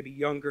maybe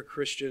younger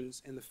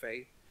Christians in the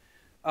faith,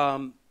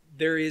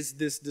 there is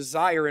this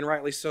desire, and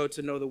rightly so,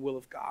 to know the will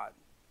of God.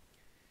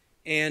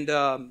 And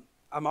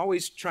I'm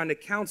always trying to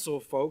counsel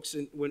folks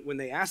when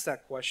they ask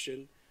that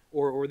question,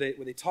 or when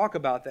they talk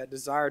about that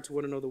desire to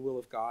want to know the will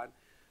of God.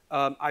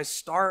 I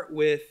start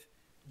with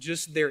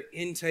just their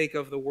intake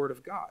of the Word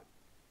of God.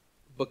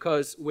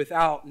 Because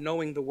without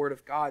knowing the Word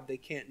of God, they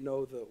can't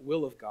know the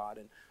will of God.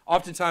 And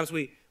oftentimes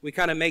we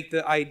kind of make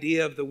the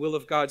idea of the will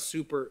of God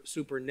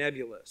super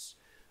nebulous.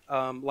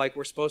 Like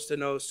we're supposed to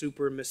know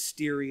super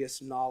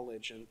mysterious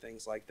knowledge and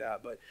things like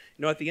that. But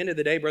at the end of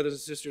the day, brothers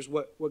and sisters,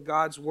 what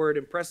God's Word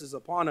impresses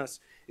upon us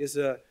is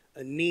a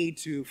need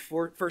to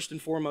first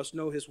and foremost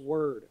know His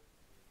Word.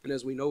 And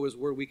as we know His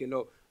Word, we can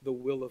know the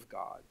will of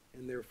God.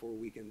 And therefore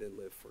we can then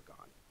live for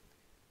God.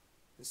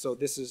 And so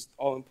this is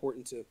all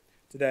important to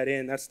that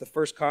end. That's the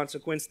first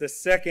consequence. The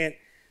second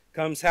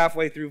comes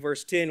halfway through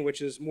verse 10,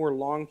 which is more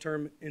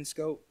long-term in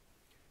scope.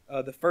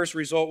 The first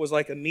result was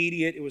like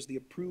immediate. It was the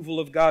approval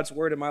of God's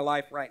Word in my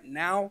life right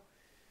now.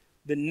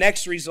 The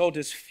next result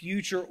is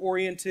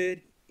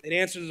future-oriented. It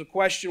answers the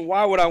question,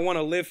 why would I want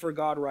to live for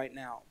God right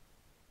now?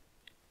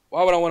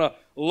 Why would I want to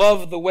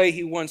love the way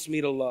He wants me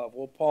to love?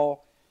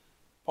 Well,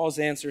 Paul's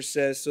answer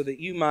says, so that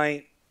you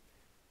might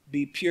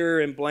be pure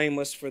and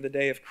blameless for the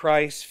day of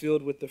Christ,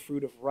 filled with the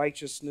fruit of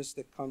righteousness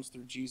that comes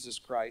through Jesus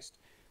Christ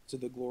to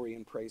the glory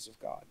and praise of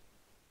God.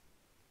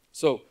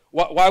 So,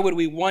 why would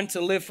we want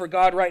to live for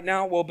God right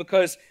now? Well,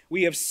 because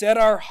we have set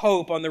our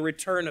hope on the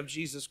return of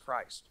Jesus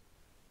Christ.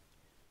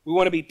 We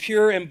want to be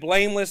pure and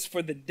blameless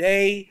for the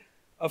day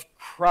of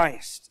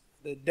Christ.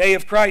 The day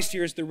of Christ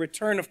here is the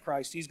return of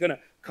Christ. He's going to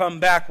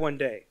come back one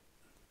day.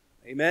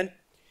 Amen?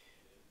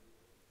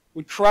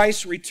 When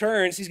Christ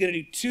returns, He's going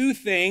to do two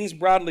things,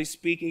 broadly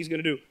speaking. He's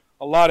going to do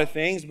a lot of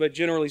things, but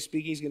generally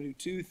speaking, He's going to do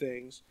two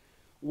things.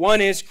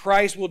 One is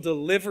Christ will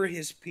deliver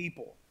His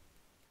people.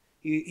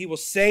 He will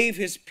save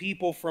His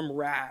people from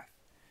wrath.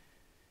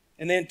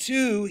 And then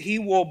two, He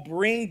will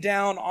bring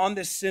down on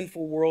this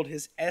sinful world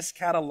His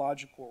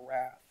eschatological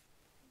wrath.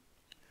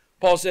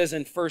 Paul says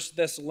in 1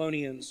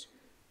 Thessalonians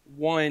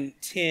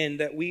 1:10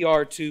 that we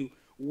are to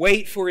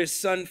wait for His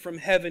Son from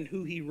heaven,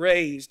 who He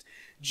raised,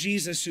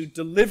 Jesus, who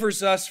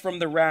delivers us from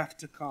the wrath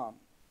to come.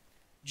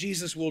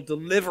 Jesus will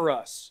deliver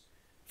us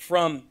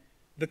from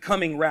the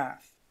coming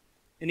wrath.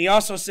 And he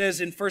also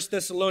says in 1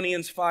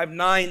 Thessalonians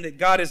 5:9 that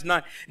God has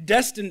not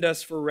destined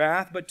us for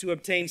wrath, but to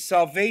obtain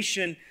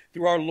salvation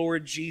through our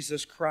Lord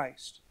Jesus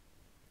Christ.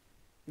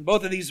 In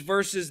both of these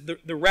verses,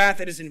 the wrath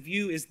that is in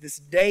view is this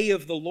day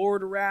of the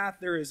Lord wrath.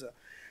 There is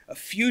a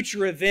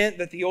future event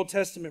that the Old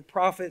Testament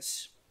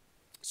prophets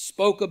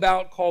spoke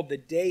about called the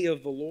day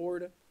of the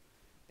Lord.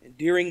 And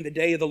during the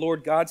day of the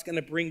Lord, God's going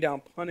to bring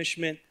down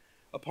punishment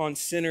upon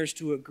sinners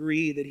to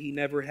agree that He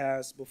never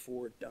has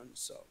before done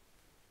so.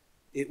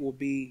 It will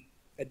be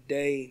a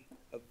day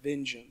of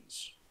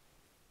vengeance.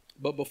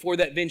 But before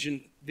that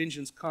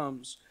vengeance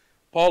comes,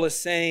 Paul is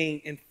saying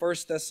in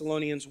 1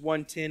 Thessalonians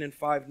 1:10 and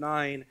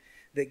 5:9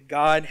 that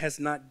God has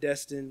not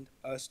destined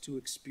us to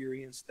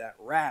experience that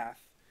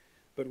wrath,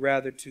 but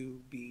rather to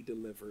be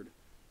delivered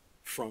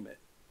from it.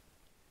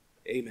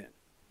 Amen.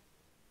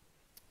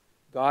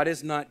 God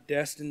has not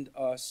destined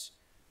us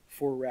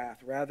for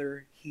wrath.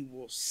 Rather, He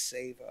will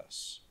save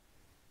us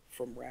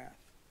from wrath.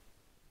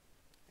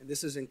 And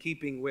this is in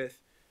keeping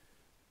with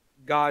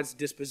God's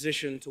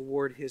disposition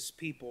toward His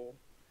people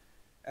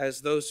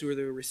as those who are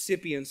the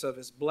recipients of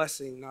His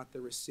blessing, not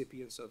the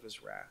recipients of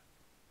His wrath.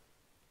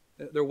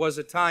 There was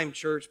a time,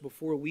 church,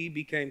 before we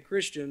became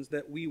Christians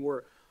that we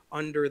were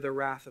under the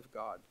wrath of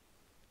God.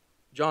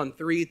 John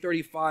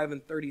 3:35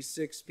 and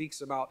 36 speaks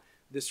about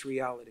this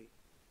reality.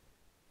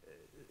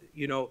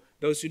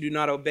 Those who do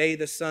not obey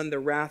the Son, the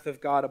wrath of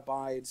God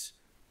abides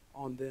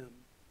on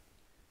them.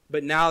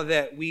 But now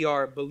that we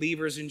are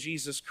believers in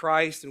Jesus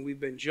Christ and we've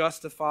been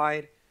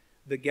justified,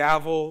 the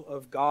gavel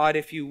of God,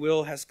 if you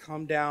will, has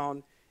come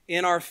down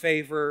in our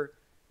favor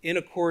in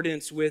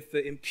accordance with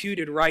the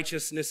imputed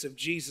righteousness of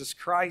Jesus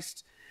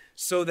Christ,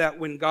 so that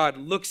when God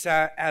looks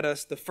at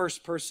us, the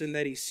first person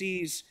that He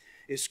sees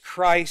is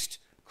Christ,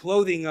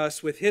 clothing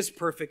us with His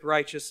perfect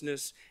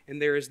righteousness,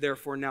 and there is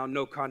therefore now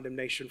no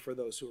condemnation for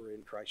those who are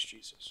in Christ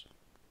Jesus.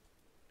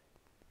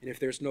 And if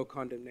there's no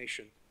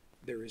condemnation,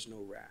 there is no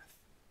wrath.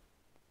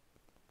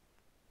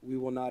 We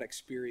will not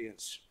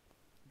experience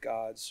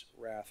God's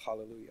wrath.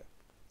 Hallelujah.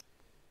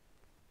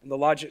 And the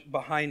logic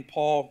behind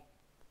Paul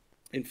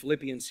in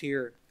Philippians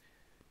here,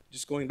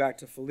 just going back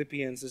to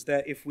Philippians, is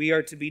that if we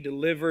are to be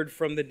delivered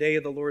from the day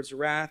of the Lord's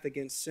wrath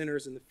against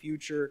sinners in the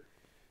future,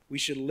 we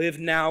should live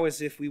now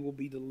as if we will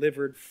be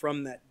delivered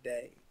from that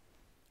day.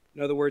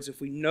 In other words, if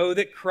we know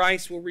that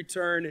Christ will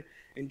return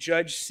and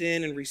judge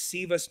sin and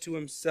receive us to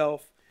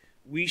himself,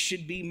 we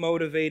should be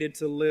motivated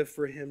to live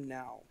for him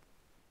now.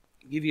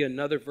 I'll give you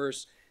another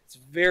verse. It's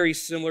very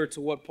similar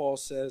to what Paul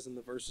says in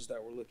the verses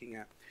that we're looking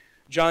at.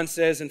 John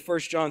says in 1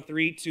 John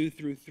 3, 2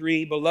 through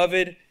 3,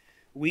 "Beloved,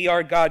 we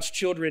are God's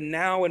children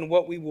now, and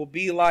what we will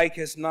be like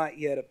has not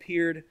yet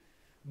appeared.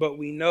 But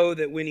we know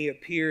that when he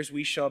appears,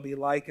 we shall be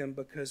like him,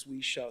 because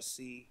we shall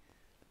see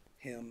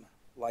him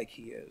like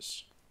he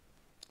is."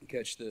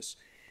 Catch this.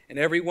 "And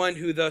everyone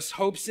who thus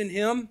hopes in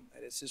him,"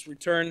 that is his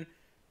return,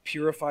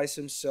 "purifies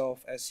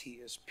himself as he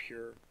is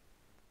pure."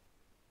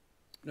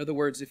 In other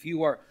words, if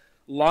you are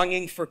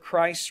longing for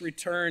Christ's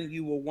return,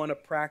 you will want to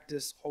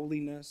practice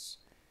holiness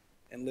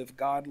and live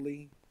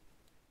godly.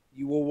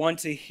 You will want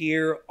to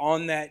hear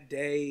on that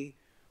day,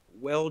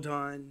 "Well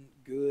done,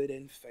 good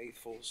and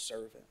faithful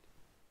servant."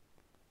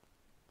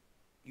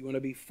 You want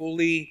to be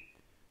fully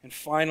and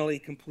finally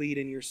complete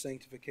in your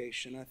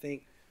sanctification. I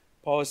think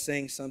Paul is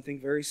saying something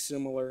very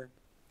similar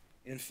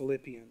in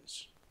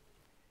Philippians.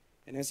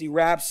 And as he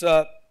wraps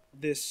up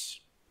this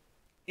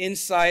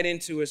insight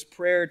into his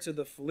prayer to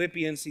the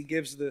Philippians, he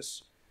gives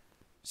this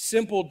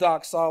simple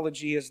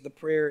doxology as the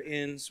prayer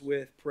ends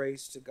with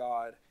praise to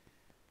God,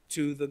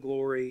 to the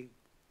glory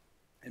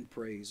and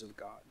praise of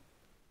God.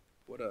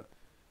 What a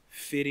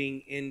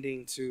fitting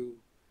ending to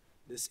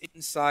this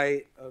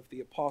insight of the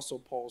Apostle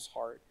Paul's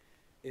heart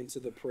into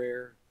the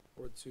prayer,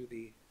 or to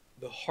the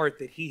heart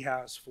that he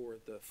has for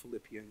the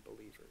Philippian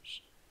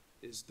believers,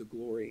 is the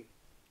glory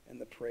and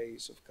the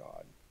praise of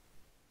God.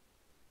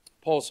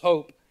 Paul's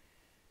hope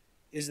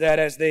is that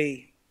as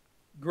they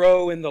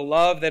grow in the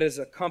love that is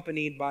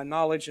accompanied by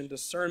knowledge and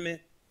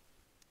discernment,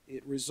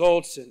 it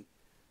results in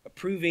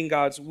approving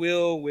God's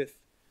will with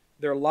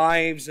their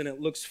lives, and it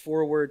looks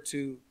forward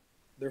to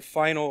their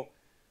final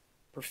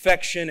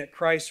perfection at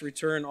Christ's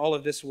return. All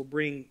of this will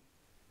bring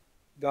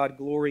God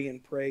glory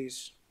and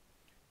praise.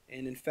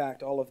 And in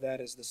fact, all of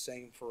that is the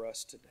same for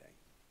us today.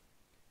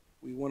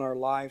 We want our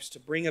lives to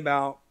bring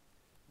about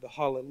the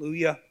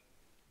hallelujah,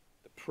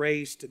 the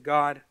praise to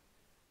God,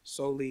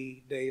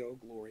 soli Deo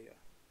Gloria.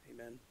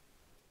 Amen.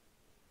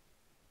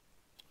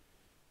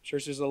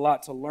 Church, there's a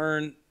lot to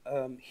learn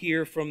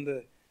here from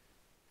the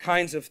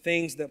kinds of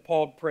things that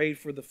Paul prayed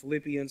for the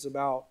Philippians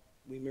about.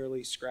 We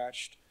merely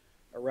scratched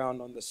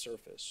around on the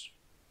surface.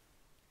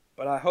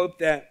 But I hope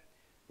that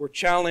we're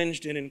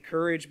challenged and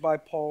encouraged by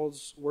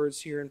Paul's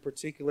words here in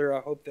particular.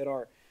 I hope that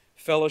our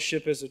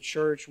fellowship as a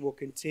church will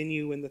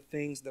continue in the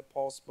things that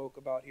Paul spoke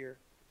about here.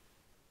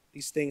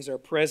 These things are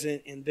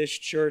present in this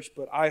church,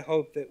 but I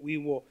hope that we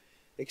will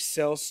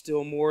excel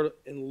still more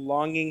in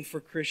longing for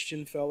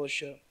Christian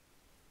fellowship,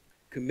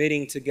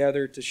 committing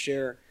together to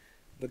share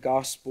the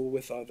gospel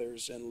with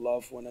others and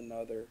love one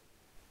another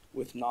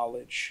with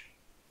knowledge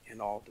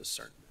and all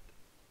discernment.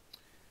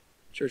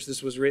 Church,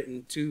 this was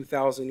written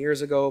 2,000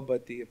 years ago,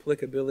 but the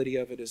applicability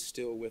of it is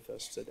still with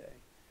us today.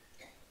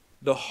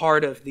 The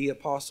heart of the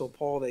Apostle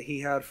Paul that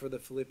he had for the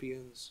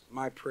Philippians,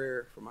 my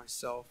prayer for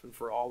myself and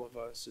for all of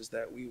us, is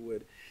that we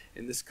would,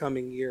 in this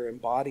coming year,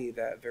 embody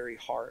that very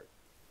heart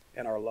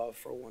and our love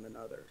for one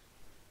another.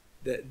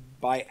 That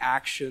by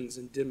actions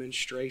and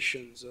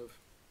demonstrations of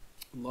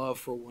love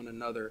for one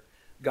another,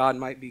 God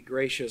might be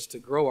gracious to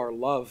grow our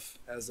love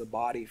as a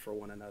body for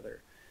one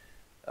another.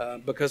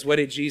 Because what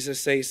did Jesus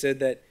say? He said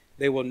that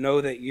they will know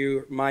that you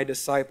are my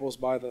disciples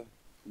by the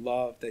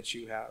love that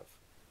you have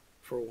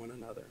for one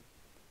another.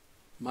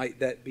 Might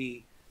that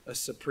be a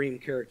supreme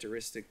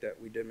characteristic that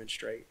we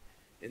demonstrate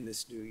in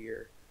this new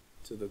year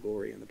to the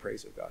glory and the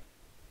praise of God.